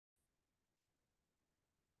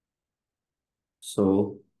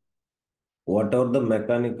So, what are the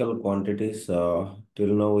mechanical quantities till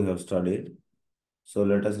now we have studied? So,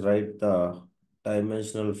 let us write the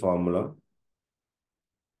dimensional formula.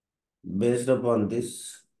 Based upon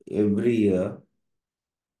this, every year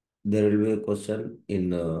there will be a question in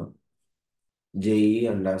JE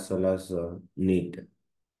and as well as NEET.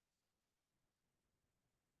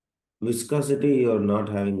 Viscosity, you are not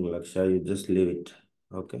having Laksha, you just leave it.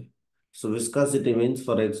 Okay. So viscosity means,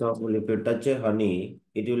 for example, if you touch a honey,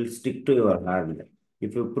 it will stick to your hand.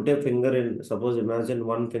 If you put a finger in, suppose imagine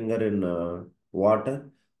one finger in water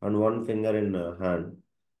and one finger in hand.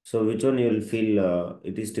 So which one you will feel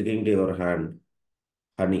it is sticking to your hand?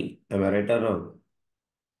 Honey. Am I right or no?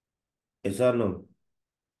 Yes or no?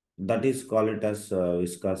 That is called it as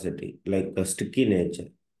viscosity, like a sticky nature.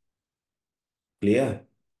 Clear?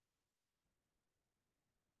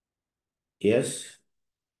 Yes.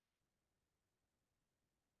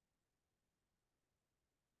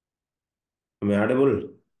 Am I audible?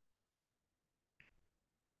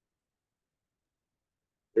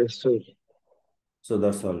 Yes, sir. So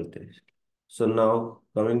that's all it is. So now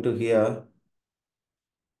coming to here,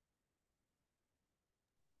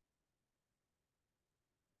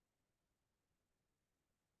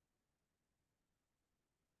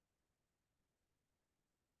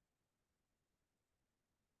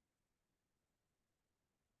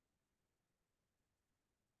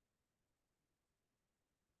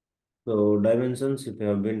 so dimensions if you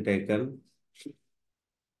have been taken,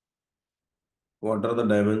 what are the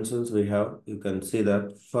dimensions we have? You can see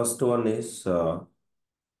that first one is,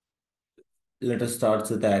 let us start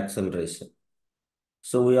with the acceleration.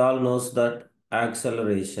 So we all knows that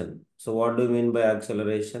acceleration. So what do you mean by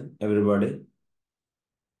acceleration? Everybody,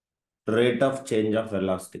 rate of change of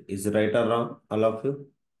velocity. Is it right or wrong? All of you?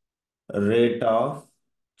 Rate of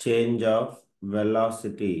change of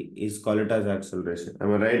velocity is called as acceleration.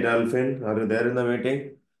 Am I right, Alfin? Are you there in the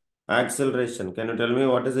meeting? Acceleration. Can you tell me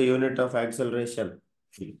what is the unit of acceleration?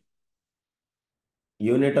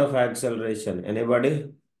 Unit of acceleration. Anybody?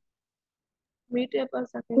 Meter per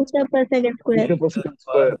second Meter square. per second square. Meter per Meter second per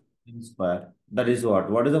square. second square. That is what?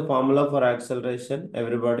 What is the formula for acceleration?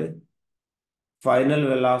 Everybody? Final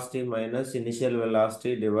velocity minus initial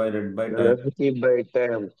velocity divided by time. Velocity by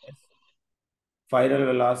time. Final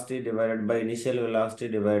velocity divided by initial velocity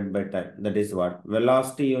divided by time. That is what?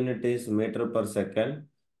 Velocity unit is meter per second.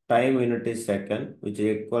 Time unit is second, which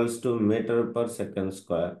equals to meter per second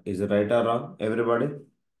square. Is it right or wrong? Everybody?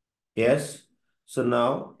 Yes. So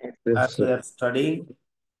now, Yes, as we sir. are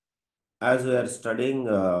studying,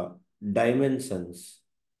 dimensions.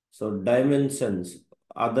 So dimensions,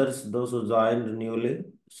 others, those who joined newly,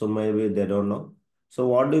 so maybe they don't know. So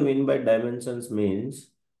what do you mean by dimensions means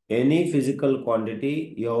any physical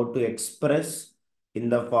quantity you have to express in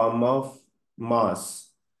the form of mass,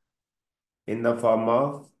 in the form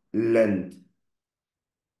of length,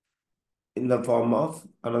 in the form of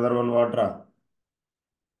another one, what?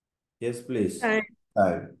 Yes, please. Time.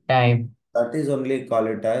 Time. Time. That is only call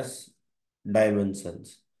it as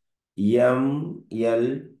dimensions. M,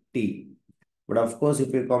 L, T. But of course,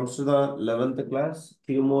 if it comes to the 11th class,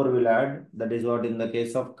 few more will add. That is what in the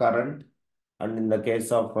case of current and in the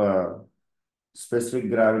case of specific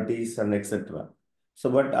gravities and etc. So,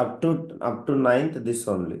 but up to ninth, this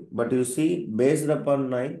only. But you see, based upon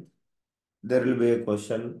ninth, there will be a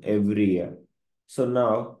question every year. So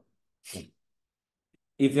now,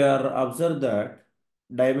 if you are observe that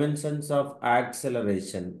dimensions of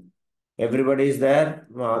acceleration, everybody is there.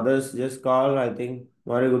 Others just call. I think,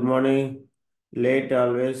 Mari, good morning. Late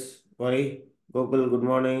always. Mari, Gokul, good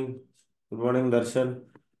morning. Good morning, Darshan.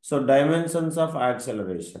 So dimensions of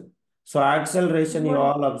acceleration. So acceleration, you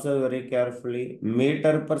all observe very carefully.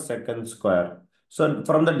 Meter per second square. So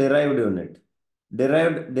from the derived unit.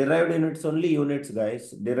 Derived units only units,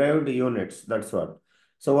 guys. Derived units. That's what.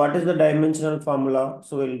 So what is the dimensional formula?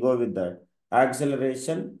 So we'll go with that.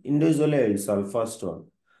 Acceleration, individually I will solve first one.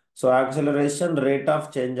 So acceleration, rate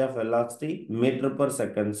of change of velocity, meter per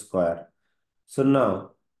second square. So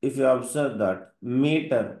now, if you observe that,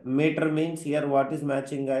 meter means here what is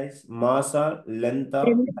matching, guys? Mass or length of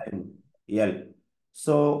time, L.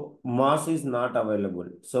 So mass is not available.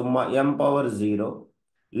 So m power 0,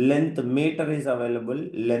 length meter is available,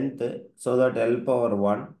 length, so that L power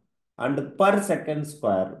 1. And per second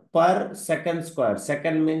square,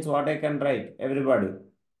 second means what I can write, everybody?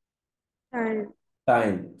 Time.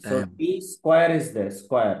 Time. So Time. t square is there,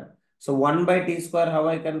 square. So 1 by t square, how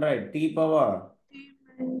I can write? T power? T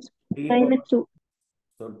minus T power. Minus 2.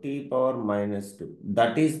 So t power minus 2.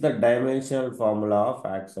 That is the dimensional formula of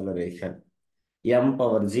acceleration. M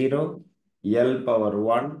power 0, L power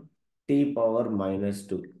 1, t power minus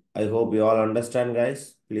 2. I hope you all understand,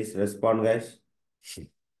 guys. Please respond, guys.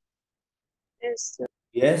 Yes, sir.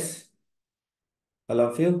 Yes, all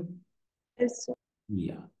of you? Yes, sir.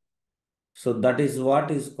 Yeah. So that is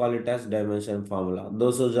what is called it as dimension formula.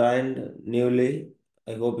 Those who joined newly,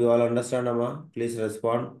 I hope you all understand, Amma. Please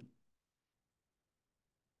respond.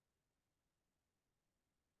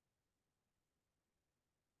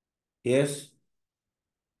 Yes,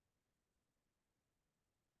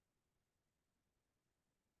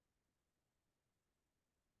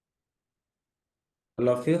 all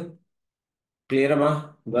of you. Clear,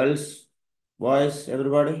 Amma? Girls, boys,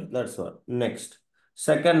 everybody. That's what. Next.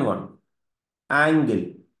 Second one, angle.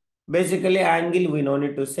 Basically, angle we no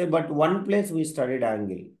need to say, but one place we studied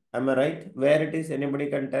angle. Am I right? Where it is? Anybody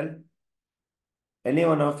can tell? Any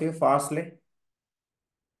one of you fastly?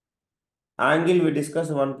 Angle we discuss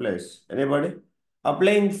one place. Anybody?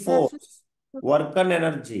 Applying F. force, work and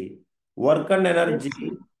energy. Work and Yes, sir. energy.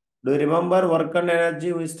 Do you remember work and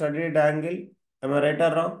energy? We studied angle. Am I right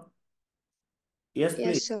or wrong? Yes, please.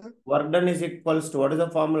 Yes, sir. Work done is equals to what is the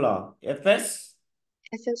formula? Fs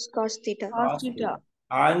Fs cos theta. Cos cos theta. theta.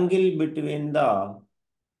 Angle between the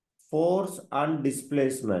force and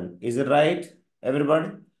displacement. Is it right, everybody?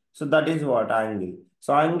 So that is what angle.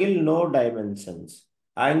 So angle no dimensions.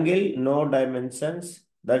 Angle no dimensions.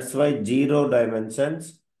 That's why zero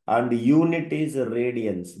dimensions. And unit is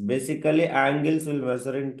radians. Basically, angles will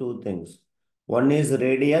measure in two things. One is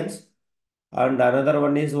radians and another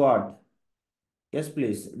one is what? Yes,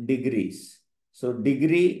 please. Degrees. So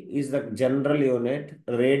degree is the general unit.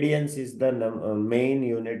 Radians is the main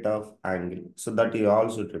unit of angle. So that you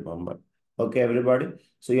all should remember. Okay, everybody.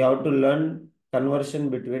 So you have to learn conversion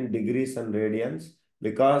between degrees and radians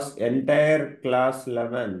because entire class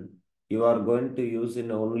 11 you are going to use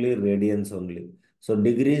in only radians only. So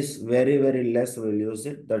degrees very, very less will use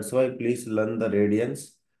it. That's why please learn the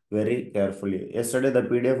radians very carefully. Yesterday the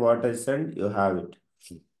PDF what I sent, you have it.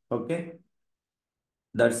 Okay.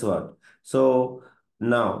 That's what. So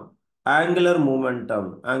now angular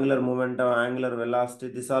momentum, angular velocity,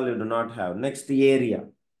 this all you do not have. Next area.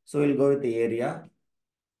 So we'll go with the area.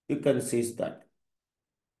 You can see that.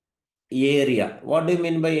 Area. What do you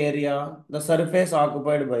mean by area? The surface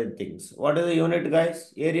occupied by things. What is the unit,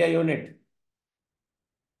 guys? Area unit.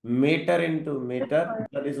 Meter into meter.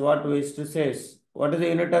 That is what we used to say. What is the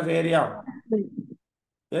unit of area?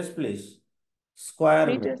 Yes, please. Square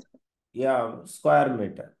meter. Meters. Yeah, square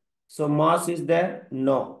meter. So mass is there?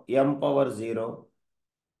 No. M power 0.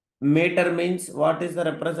 Meter means what is the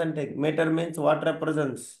representing? Meter means what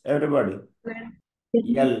represents? Everybody.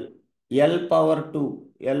 L. L power 2.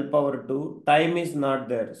 L power 2. Time is not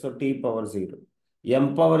there. So T power 0.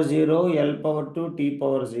 M power 0, L power 2, T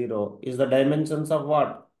power 0 is the dimensions of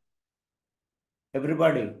what?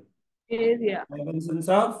 Everybody. Area. Dimensions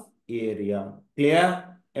of area.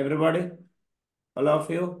 Clear? Everybody? All of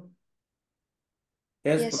you?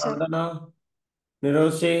 Yes, Yes, sir. Pradana,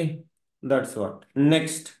 Niroshi. That's what.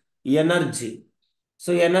 Next, energy.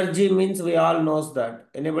 So energy means we all knows that.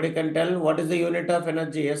 Anybody can tell what is the unit of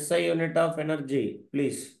energy? SI unit of energy,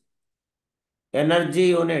 please. Energy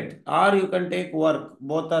unit. Or you can take work.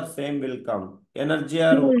 Both are same will come. Energy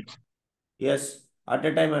or work. Yes. At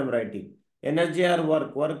a time I'm writing. Energy or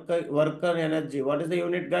work. Work or energy. What is the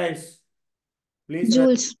unit, guys? Please write.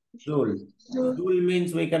 Joules. Joule. Joule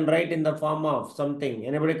means we can write in the form of something.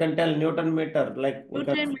 Anybody can tell Newton meter. Like we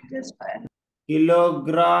can Newton meter square.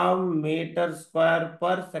 kilogram meter square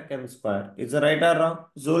per second square. Is it right or wrong?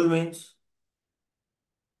 Joule means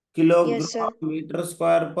Yes, kilogram sir. meter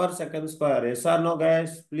square per second square. Yes or no,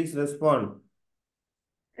 guys? Please respond.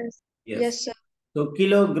 Yes. Yes. Yes, sir. So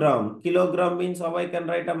kilogram. Kilogram means how I can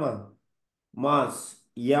write, Amma? Mass.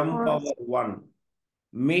 M Mass. power 1.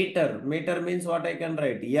 Meter. Meter means what I can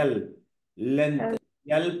write? L. Length.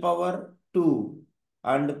 L. L power 2.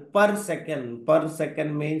 And per second. Per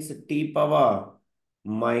second means T power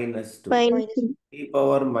minus 2. Minus. T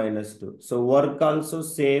power minus 2. So work also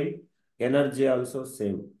same. Energy also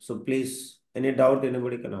same. So please, any doubt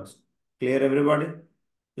anybody can ask. Clear everybody?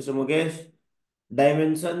 Mr. Mukesh?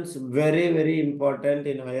 Dimensions very, very important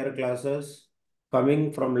in higher classes.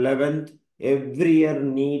 Coming from 11th, every year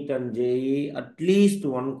NEET and JE, at least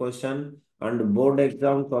one question. And board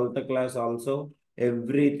exam, 12th class also,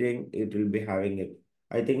 everything it will be having it.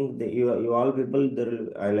 I think you all people, there will,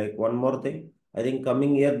 I like one more thing. I think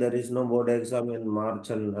coming year, there is no board exam in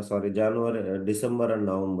March and, sorry, January, December and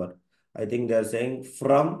November. I think they are saying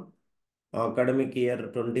from academic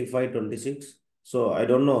year 25-26. So I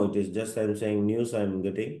don't know. It is just I'm saying news I'm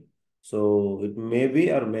getting. So it may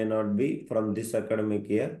be or may not be from this academic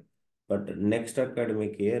year. But next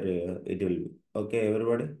academic year, it will be. Okay,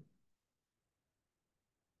 everybody?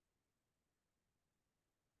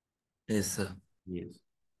 Yes, sir. Yes.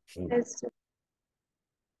 Yes, sir.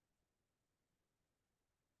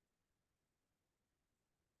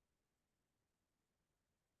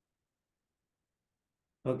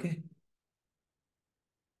 Okay.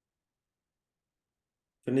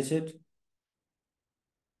 Finish it.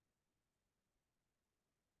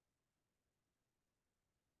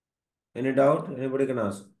 Any doubt? Anybody can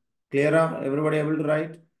ask. Clear up? Everybody able to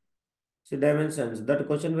write? See dimensions. That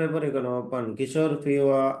question paper you can open. Kishore,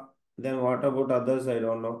 Fiva, then what about others? I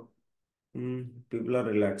don't know. People are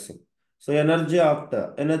relaxing. So energy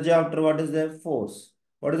after what is the force?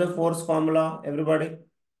 What is the force formula? Everybody?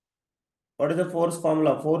 What is the force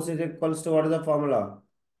formula? Force is equals to what is the formula?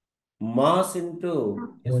 Mass into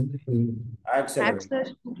acceleration.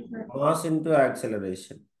 Acceleration. Mass into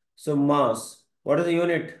acceleration. So mass, what is the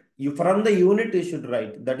unit? You from the unit you should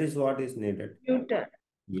write. That is what is needed. Newton.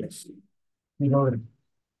 Yes.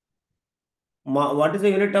 What is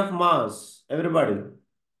the unit of mass? Everybody.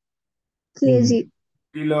 kg,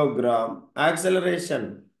 Kilogram.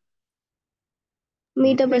 Acceleration.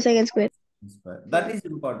 meter per second square. That is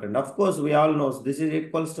important. Of course, we all know this is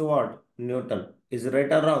equals to what? Newton. Is it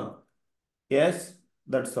right or wrong? Yes,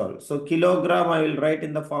 that's all. So kilogram I will write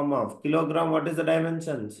in the form of kilogram. What is the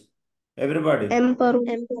dimensions? Everybody. M per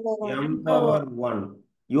M power 1.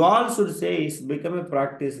 You all should say it's become a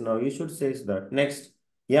practice now. You should say that. Next.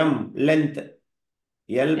 M length.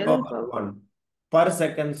 L L power power 1 per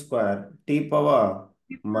second square. T power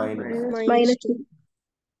minus. minus 2.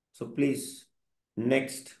 So please.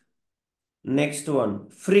 Next. Next one.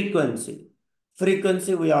 Frequency.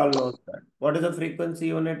 Frequency we all know that. What is the frequency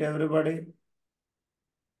unit, everybody?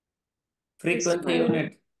 Frequency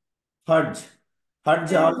unit. Hertz.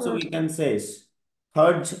 Hertz also we can say.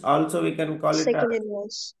 Hertz also we can call it as. Second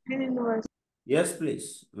inverse. inverse. Yes,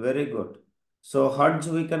 please. Very good. So hertz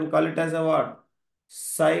we can call it as a what?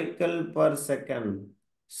 Cycle per second.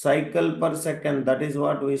 Cycle per second. That is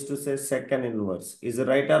what we used to say second inverse. Is it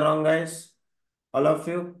right or wrong, guys? All of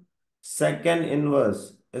you? Second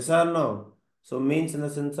inverse. Yes or no? So means in the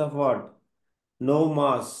sense of what? No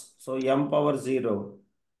mass. So m power 0.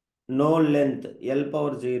 No length. L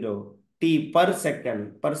power 0. T per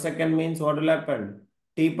second. Per second means what will happen?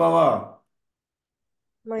 T power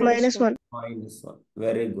Minus 1. minus 1.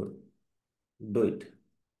 Very good. Do it.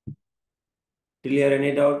 Till here,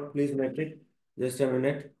 any doubt? Please make it. Just a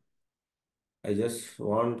minute. I just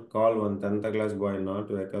want call one 10th class boy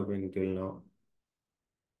not wake up until now.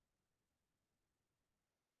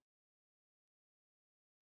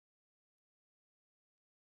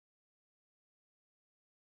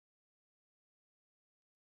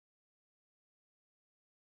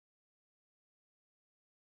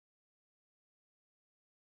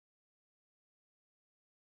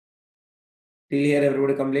 Till here,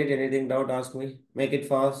 everybody complete. Anything doubt? Ask me. Make it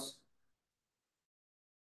fast.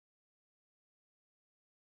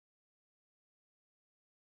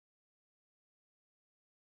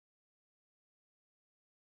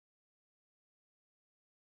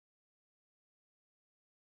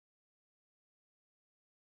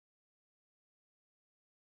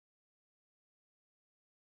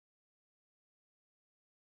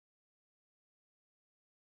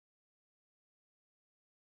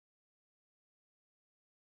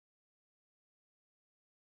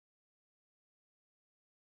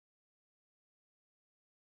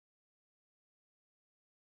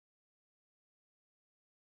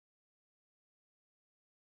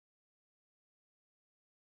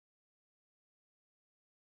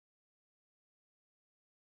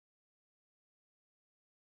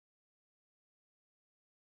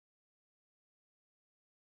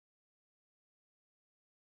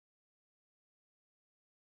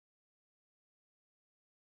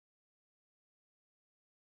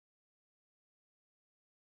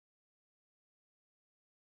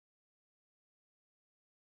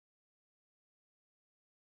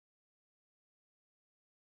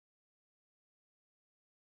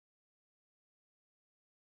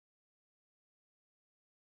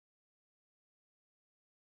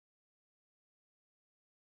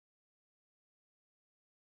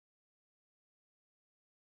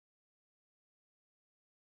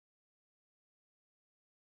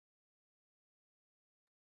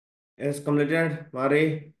 Yes, completed.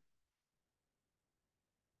 Mari.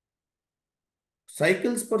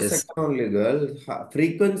 Cycles per Yes. second only, girl.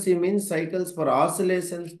 Frequency means cycles per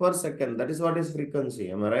oscillations per second. That is what is frequency.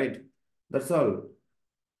 Am I right? That's all.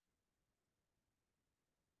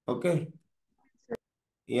 Okay.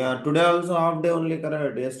 Yeah, today also half day only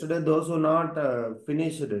correct. Yesterday, those who not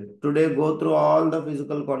finished it, today go through all the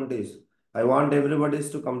physical quantities. I want everybody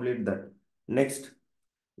to complete that. Next,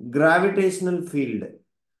 gravitational field.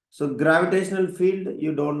 So gravitational field,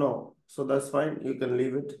 you don't know. So that's fine. You can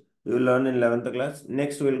leave it. You will learn in 11th class.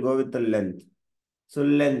 Next, we'll go with the length. So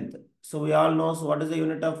length. So we all know, so what is the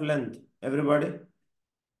unit of length? Everybody?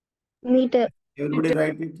 Meter. Everybody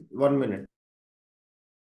write it. 1 minute.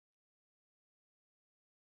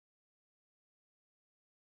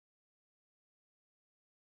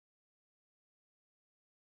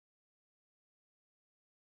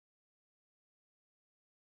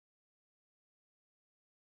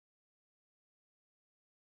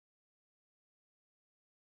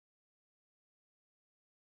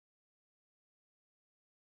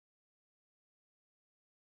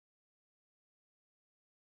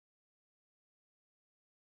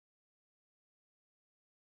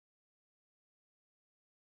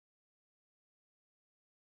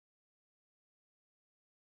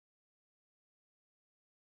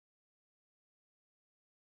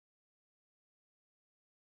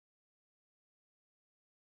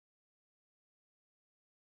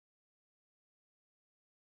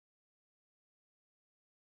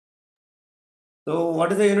 So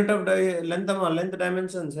what is the unit of length, length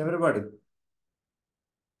dimensions? Everybody.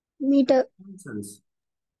 Meter. Dimensions.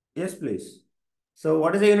 Yes, please. So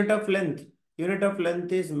what is the unit of length? Unit of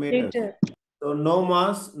length is meters. Meter. So no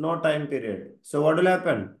mass, no time period. So what will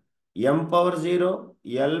happen? M power 0,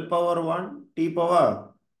 L power 1, T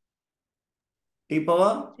power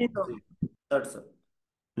 0. 0. That's it.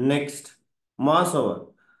 Next, mass over.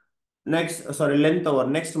 Next, sorry, length over.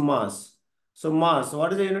 Next, mass. So mass,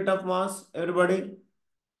 what is the unit of mass? Everybody?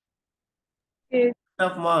 K-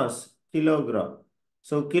 Of mass, kilogram.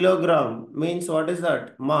 So kilogram means what is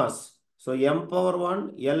that? Mass. So M power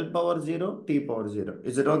 1, L power 0, T power 0.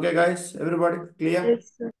 Is it okay, guys? Everybody clear?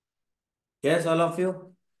 Yes, sir. Yes, all of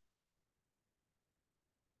you?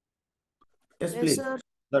 Yes, Yes, please. sir.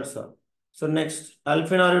 That's all. So next,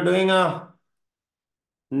 Alfin, are you doing a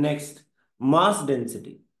next mass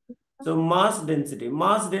density? So mass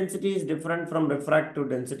density is different from refractive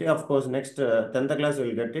density. Of course, next 10th class you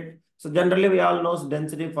will get it. So generally we all know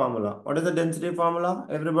density formula. What is the density formula?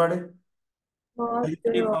 Everybody? Mass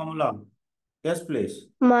Density by formula. Yes, please.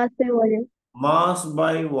 Mass by volume. Mass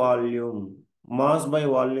by volume. Mass by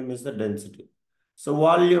volume is the density. So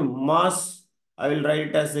volume, mass, I will write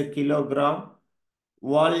it as a kilogram.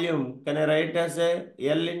 Volume, can I write as a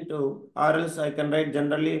L into, or else I can write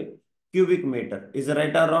generally cubic meter. Is it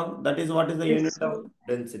right or wrong? That is what is the unit Yes, of sir.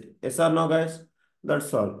 density. Yes or no, guys?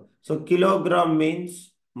 That's all. So kilogram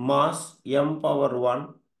means mass, M power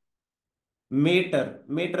 1. Meter.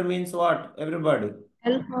 Meter means what? Everybody.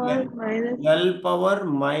 L power minus L power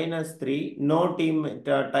minus 3. No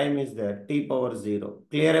time is there. T power 0.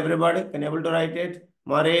 Clear, everybody? Can you able to write it?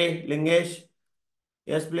 Mare, Lingesh?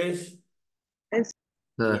 Yes, please. S.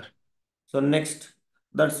 Yeah. So next,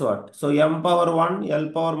 that's what. So M power 1, L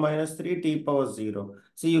power minus 3, T power 0.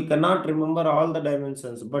 See, you cannot remember all the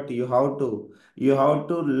dimensions, but you have to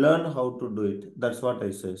learn how to do it. That's what I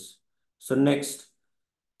says. So next,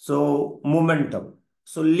 so momentum.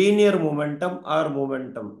 So linear momentum or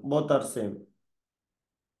momentum, both are same.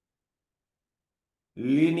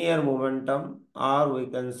 Linear momentum, or we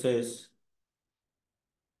can say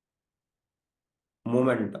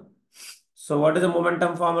momentum. So what is the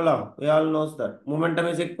momentum formula? We all knows that. Momentum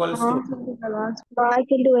is equals to Mass into velocity. Mass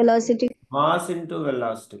into velocity. mass into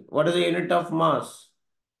velocity. What is the unit of mass?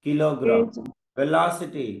 Kilogram. Kg.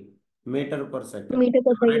 Velocity, meter per second. Meter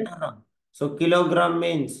per Right second. or wrong? So kilogram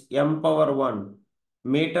means M power 1.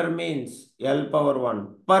 Meter means L power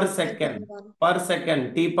 1. Per second. Per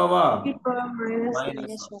second. T T power power minus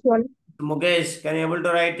minus 1. 1. Mukesh, can you able to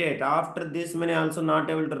write it? After this many also not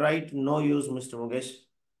able to write, no use, Mr. Mukesh.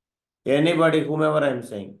 Anybody, whomever I am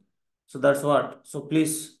saying. So that's what. So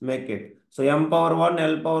please make it. So M power 1,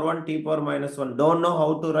 L power 1, T power minus 1. Don't know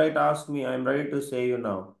how to write, ask me. I am ready to say you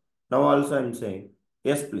now. Now also I am saying.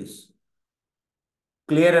 Yes, please.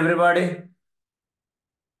 Clear, everybody?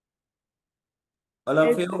 All of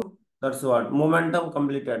S. you? That's what. Momentum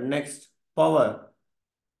completed. Next, power.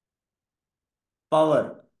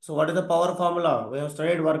 Power. So what is the power formula? We have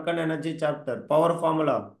studied work and energy chapter. Power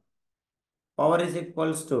formula. Power is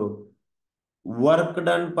equals to work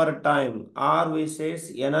done per time, or we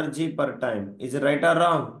says energy per time. Is it right or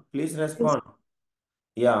wrong? Please Yes. respond.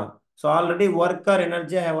 Yeah. So already work or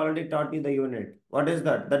energy, I have already taught you the unit. What is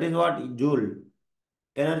that? That is what? Joule.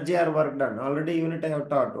 Energy or work done. Already unit I have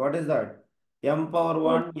taught. What is that? M power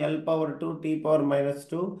 1, L power 2, T power minus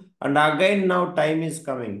 2. And again now time is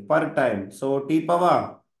coming per time. So T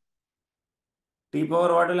power T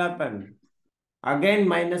power what will happen? Again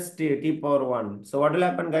minus t power 1. So what will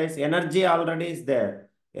happen, guys? Energy already is there.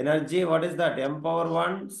 Energy, what is that? M power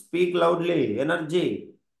 1. Speak loudly. Energy.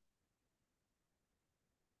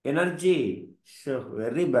 Energy. Sure,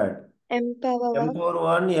 very bad. M power M 1 power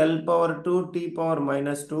 1, L power 2, T power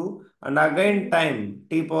minus 2, and again time,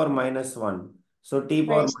 T power minus 1. So T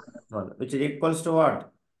power minus minus 1, which is equals to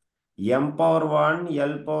what? M power 1,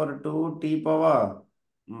 L power 2, T power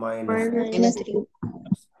minus. minus minus 3. 3.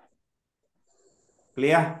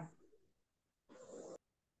 Clear?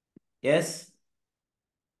 Yes?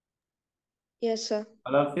 Yes, sir.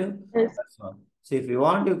 All of you? Yes. That's all. See, if you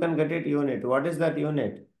want, you can get it unit. What is that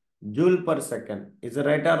unit? Joule per second. Is it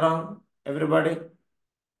right or wrong? Everybody?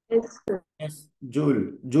 Yes, sir. Yes,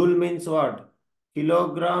 joule. Joule means what?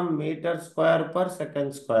 Kilogram meter square per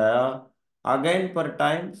second square. Again per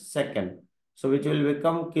time second. So which will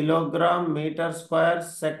become kilogram meter square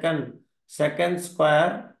second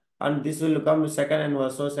square, and this will become second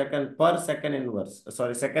inverse. So second per second inverse.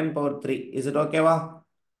 Sorry, second power 3. Is it okay, wa?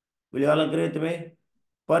 Will you all agree with me?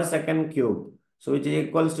 Per second cube. So which is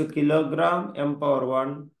equals to kilogram m power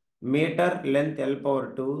 1, meter length L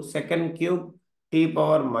power 2, second cube T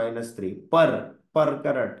power minus 3. Per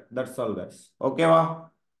carat. That's all, guys. Okay,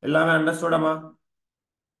 va? Ellame understood, amma?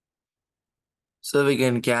 So we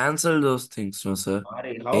can cancel those things, no, sir?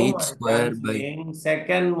 Mari, how 8 Mari square by... cancelling?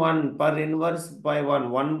 Second one per inverse by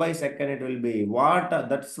 1 by second it will be. What?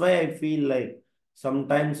 That's why I feel like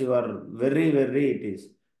sometimes you are very it is.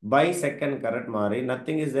 By second, correct, Mari.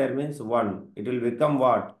 Nothing is there means 1. It will become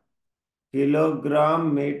what?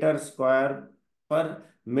 Kilogram meter square per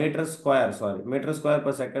meter square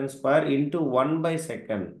per second square into 1 by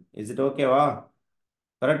second. Is it okay, wa?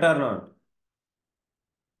 Correct or not?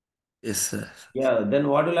 Yes, sir. Yeah, then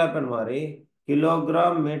what will happen, Mari?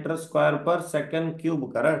 Kilogram meter square per second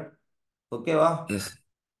cube, correct? Okay, wa? Yes. Yes,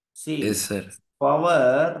 See, sir.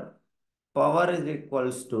 power, power is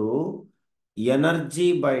equals to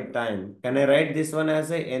energy by time. Can I write this one as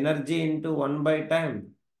a energy into 1 by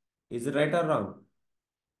time? Is it right or wrong?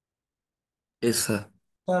 Yes, sir.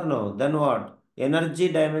 Or no? Then what? Energy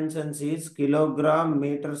dimensions is kilogram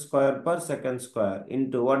meter square per second square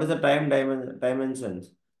into what is the time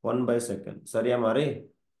dimensions? 1 by second. Sorry, Mari.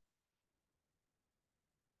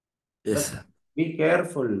 Yes, But sir. be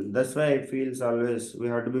careful. That's why it feels always we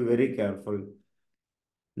have to be very careful.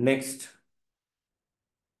 Next,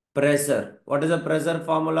 pressure. What is the pressure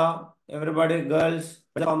formula? Everybody, girls,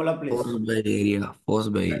 formula, please. Force by area. Force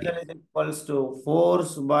by Pressure area. is equals to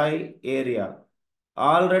force by area.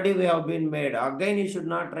 Already we have been made. Again, you should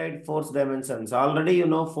not write force dimensions. Already you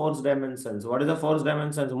know force dimensions. What is the force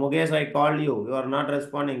dimensions? Mukesh, I called you. You are not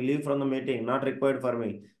responding. Leave from the meeting. Not required for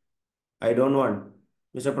me. I don't want.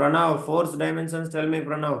 Mr. Pranav, force dimensions, tell me,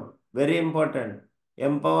 Pranav. Very important.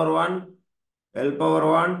 M power 1, L power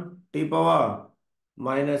 1, T power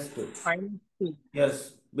minus 2. Minus 3.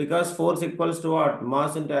 Yes, because force equals to what?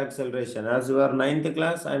 Mass into acceleration. As you are ninth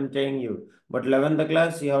class, I am telling you. But 11th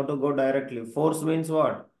class, you have to go directly. Force means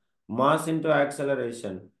what? Mass into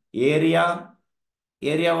acceleration. Area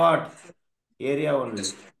what? Area only.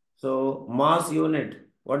 So mass unit.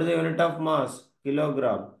 What is the unit of mass?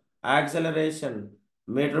 Kilogram. Acceleration,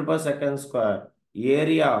 meter per second square.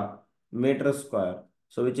 Area, meter square.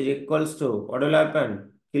 So which is equals to, what will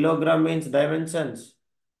happen? Kilogram means dimensions.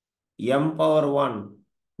 M power 1.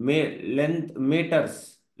 Length,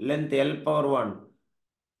 meters. Length L power 1.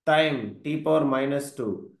 Time T power minus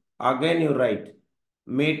 2. Again you write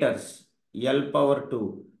meters L power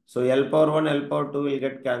 2. So L power 1, L power 2 will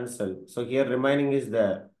get cancelled. So here remaining is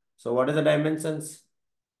there. So what is the dimensions?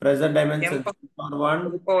 Present M dimensions power T power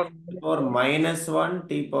 1, T minus power 1. minus 1,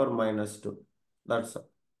 T power minus 2. That's all.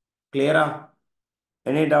 Clear?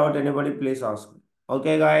 Any doubt? Anybody please ask.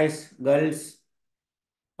 Okay guys, girls,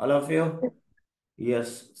 all of you?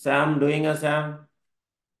 Yes. Sam, doing a Sam?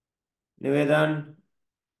 Nivedan?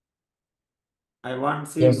 I want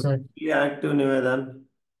to see Yes, sir. be active, Nivedan.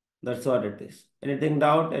 That's what it is. Anything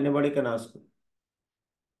doubt? Anybody can ask.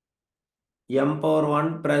 M power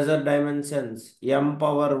 1 pressure dimensions. M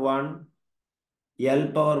power 1, L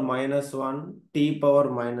power minus 1, T power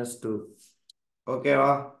minus 2. Okay,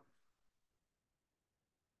 va?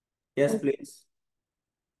 Yes, please.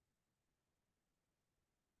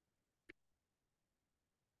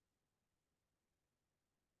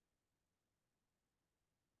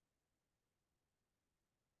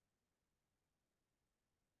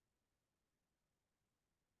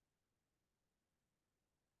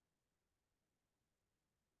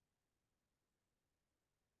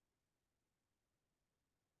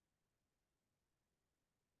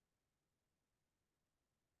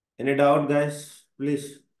 Any doubt, guys?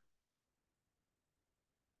 please.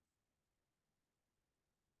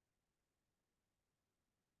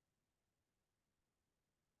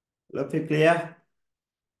 Look clear?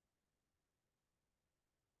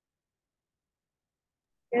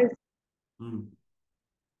 Yes. Hmm.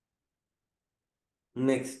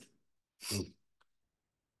 Next.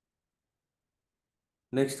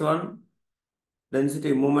 Next one.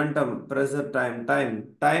 Density, momentum, pressure, time.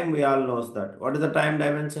 Time, we all knows that. What is the time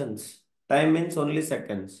dimensions? Time means only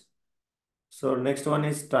seconds. So next one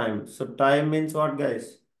is time. So time means what,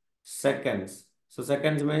 guys? Seconds. So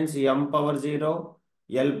seconds means m power 0,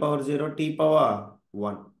 l power 0, t power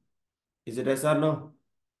 1. Is it yes or no?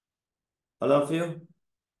 All of you?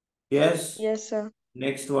 Yes? Yes, sir.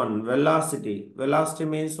 Next one, velocity. Velocity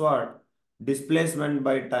means what? Displacement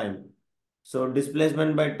by time. So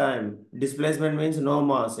displacement by time. Displacement means no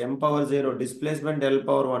mass. M power 0. Displacement L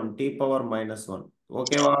power 1. T power minus 1.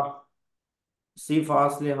 Okay, wow. See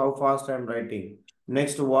fastly how fast I am writing.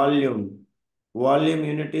 Next, volume. Volume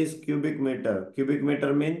unit is cubic meter. Cubic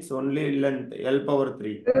meter means only length. L power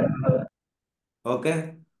 3.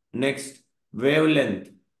 Okay. Next, wavelength.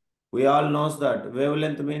 We all knows that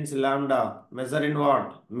wavelength means lambda. Measure in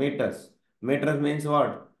what? Meters. Meters means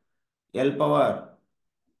what? L power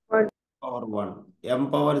One. power 1. M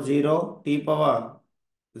power 0. T power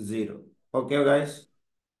 0. Okay, guys?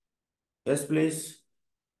 Yes, please.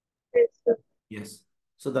 Yes, sir. Yes.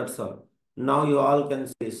 So that's all. Now you all can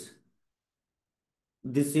see this.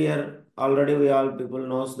 This year already we all people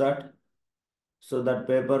knows that. So that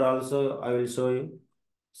paper also I will show you.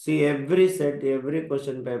 See every set, every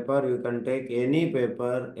question paper, you can take any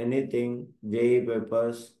paper, anything, JE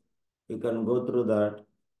papers, you can go through that.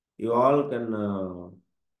 You all can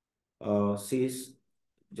see,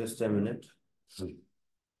 just a minute.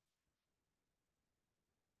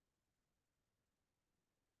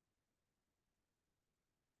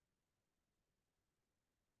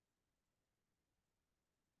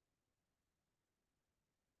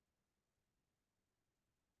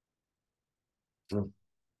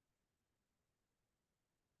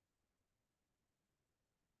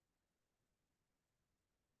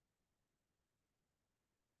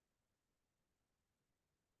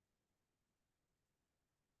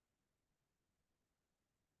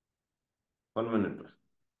 1 minute.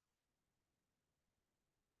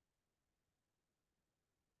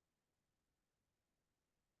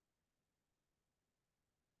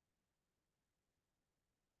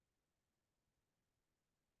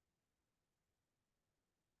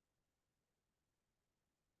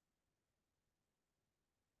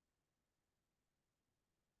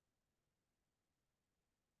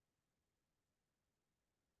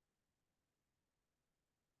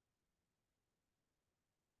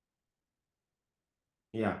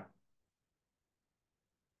 Yeah.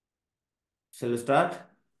 Shall we start?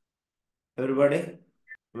 Everybody?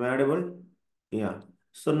 Am I audible? Yeah.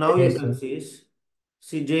 So now you Yes, can sir.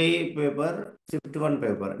 see JE paper, shift one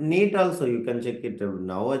paper. Neat also you can check it out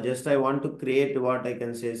now. Just I want to create what I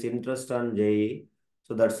can say is interest on JE.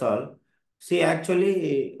 So that's all. See,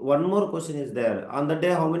 actually, one more question is there. On the day,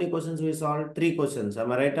 how many questions we solved? Three questions.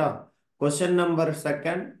 Am I right? Question number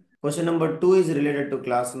second. Question number two is related to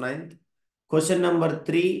class ninth. Question number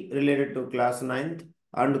three related to class ninth.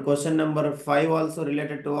 And question number five also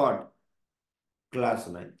related to what? Class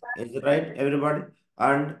 9. Is it right, everybody?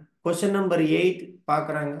 And question number 8,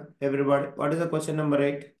 Pakranga, everybody. What is the question number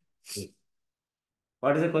 8?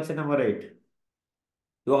 What is the question number 8?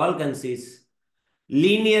 You all can see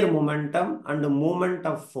linear momentum and moment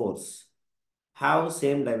of force have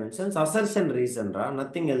same dimensions. Assertion reason,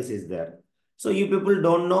 nothing else is there. So you people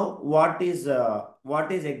don't know what is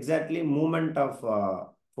exactly moment of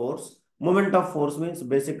force. Moment of force means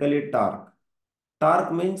basically torque.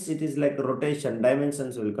 Torque means it is like rotation,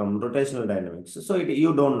 dimensions will come, rotational dynamics. So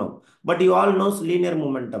you don't know. But you all know linear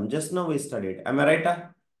momentum. Just now we studied. Am I right?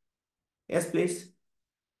 Yes, please.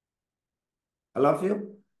 All of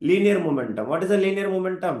you. Linear momentum. What is a linear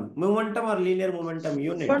momentum? Momentum or linear momentum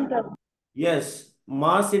unit? One. Yes.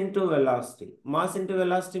 Mass into velocity. Mass into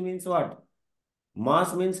velocity means what?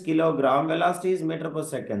 Mass means kilogram. Velocity is meter per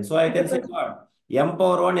second. So I can say what? M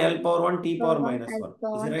power 1, L power 1, T Power power 1, minus L 1.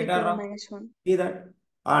 power Is it 1, right T or power wrong? minus 1. See that?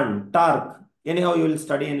 And torque. Anyhow, you will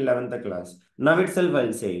study in 11th class. Now itself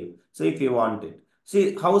I'll say you. So if you want it.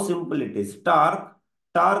 See how simple it is. Torque.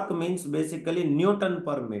 Torque means basically Newton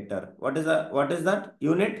per meter. What is that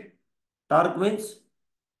unit? Torque means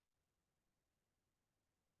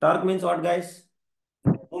torque means what, guys?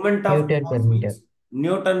 Moment of Newton per force meter. means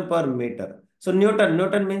Newton per meter. So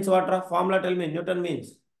Newton means what? Formula tell me. Newton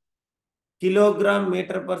means kilogram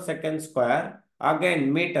meter per second square.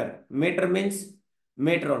 Again meter. Meter means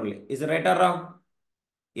Meter only. Is it right or wrong?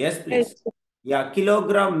 Yes, please. Yes, sir. Yeah,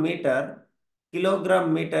 kilogram meter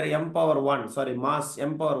m power 1, sorry, mass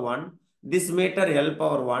m power 1, this meter L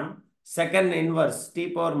power 1, second inverse t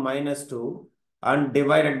power minus 2, and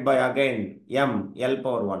divided by again m L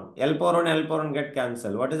power 1. L power 1, L power 1 get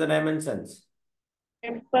cancelled. What is the dimensions?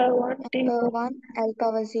 M power 1, M T power power 1, L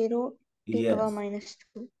power 0, T power Yes. minus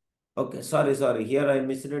 2. Okay, sorry. Here I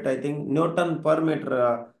missed it. I think Newton per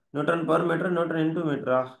meter, Newton into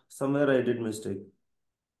meter. Somewhere I did mistake.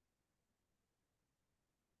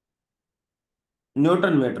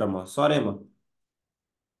 Newton meter, ma. Sorry, ma.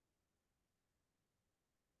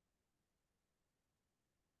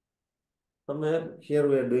 Somewhere here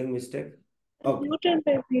we are doing mistake. Okay. Newton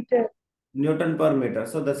per meter. Newton per meter.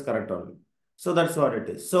 So that's correct only. So that's what it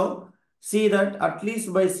is. So see that at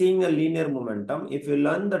least by seeing a linear momentum, if you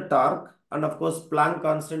learn the torque and of course Planck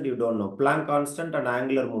constant, you don't know. Planck constant and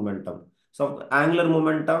angular momentum. So angular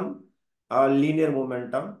momentum, linear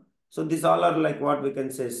momentum. So these all are like what we can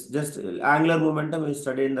say is just angular momentum we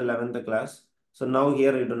studied in the 11th class. So now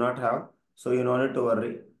here you do not have. So you don't need to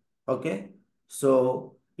worry. Okay.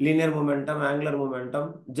 So linear momentum, angular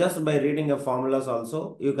momentum, just by reading the formulas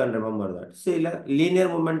also, you can remember that. See, linear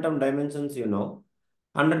momentum dimensions,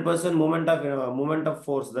 100% moment of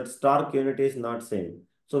force, that torque unit is not same.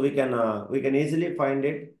 So we can easily find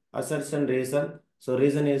it, assertion, reason. So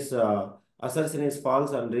reason is, assertion is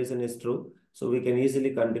false and reason is true. So we can easily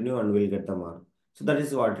continue and we'll get the mark. So that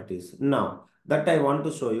is what it is. Now, that I want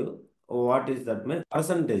to show you what is that mean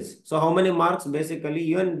percentage. So how many marks basically,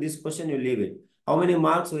 even this question you leave it. How many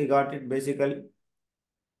marks we got it basically?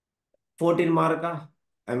 14 mark.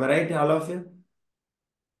 Am I right, all of you?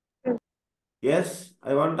 Yes, Yes,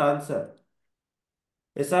 I want to answer.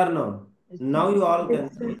 Yes or no? Yes, Now you all yes,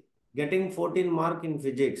 can sir. say, getting 14 mark in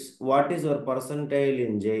physics, what is your percentile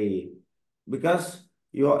in JE? Because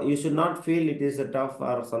you should not feel it is a tough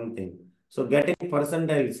or something. So getting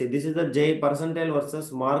percentile, see this is the JE percentile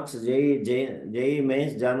versus marks JE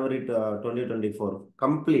mains January 2024.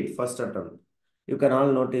 Complete first attempt. You can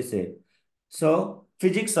all notice it. So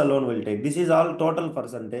physics alone will take. This is all total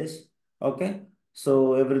percentage. Okay.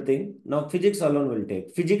 So everything. Now physics alone will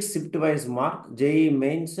take. Physics shift wise mark, JE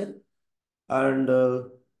mains and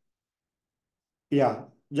yeah,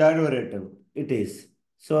 January attempt. It is.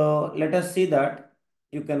 So let us see that.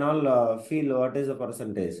 You can all feel what is the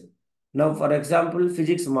percentage. Now, for example,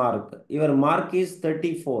 physics mark. Your mark is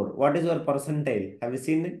 34. What is your percentile? Have you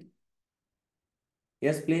seen it?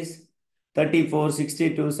 Yes, please. 34,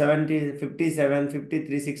 62, 70, 57,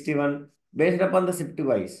 53, 61, based upon the shift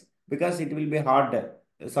wise, because it will be hard.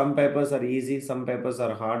 Some papers are easy, some papers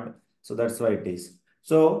are hard. So that's why it is.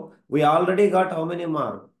 So we already got how many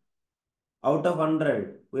mark? Out of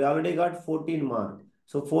 100, we already got 14 mark.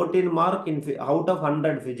 So 14 mark in out of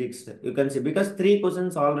 100 physics, you can see, because three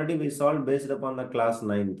questions already we solved based upon the class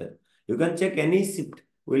 9th. You can check any shift,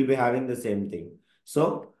 we'll be having the same thing.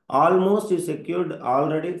 So almost you secured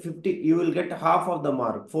already 50, you will get half of the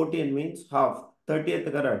mark. 14 means half,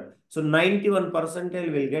 30th correct. So 91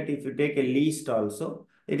 percentile will get if you take a least also.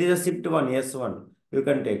 It is a shift one, yes one, you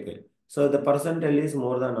can take it. So the percentile is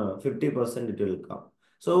more than 50% it will come.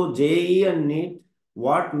 So JE and NEET,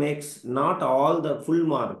 what makes not all the full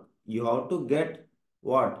mark? You have to get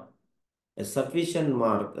what? A sufficient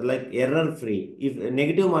mark, like error free. If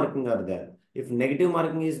negative marking are there, if negative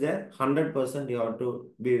marking is there, 100% you have to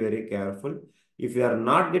be very careful. If you are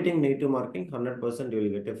not getting negative marking, 100% you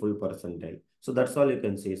will get a full percentile. So that's all you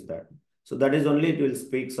can see is that. So that is only it will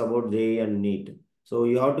speaks about JE and NEET. So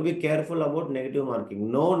you have to be careful about negative marking.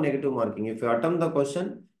 No negative marking. If you attempt the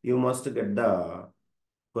question, you must get the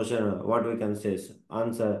question, what we can say is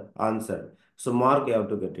answer. So mark you have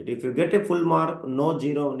to get it. If you get a full mark, no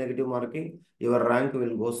zero negative marking, your rank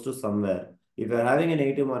will goes to somewhere. If you are having a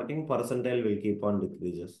negative marking, percentile will keep on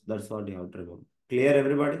decreases. That's what you have to remember. Clear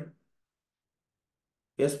everybody?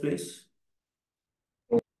 Yes, please.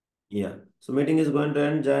 Yeah, so meeting is going to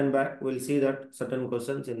end. Join back, we'll see that certain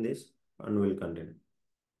questions in this and we'll continue.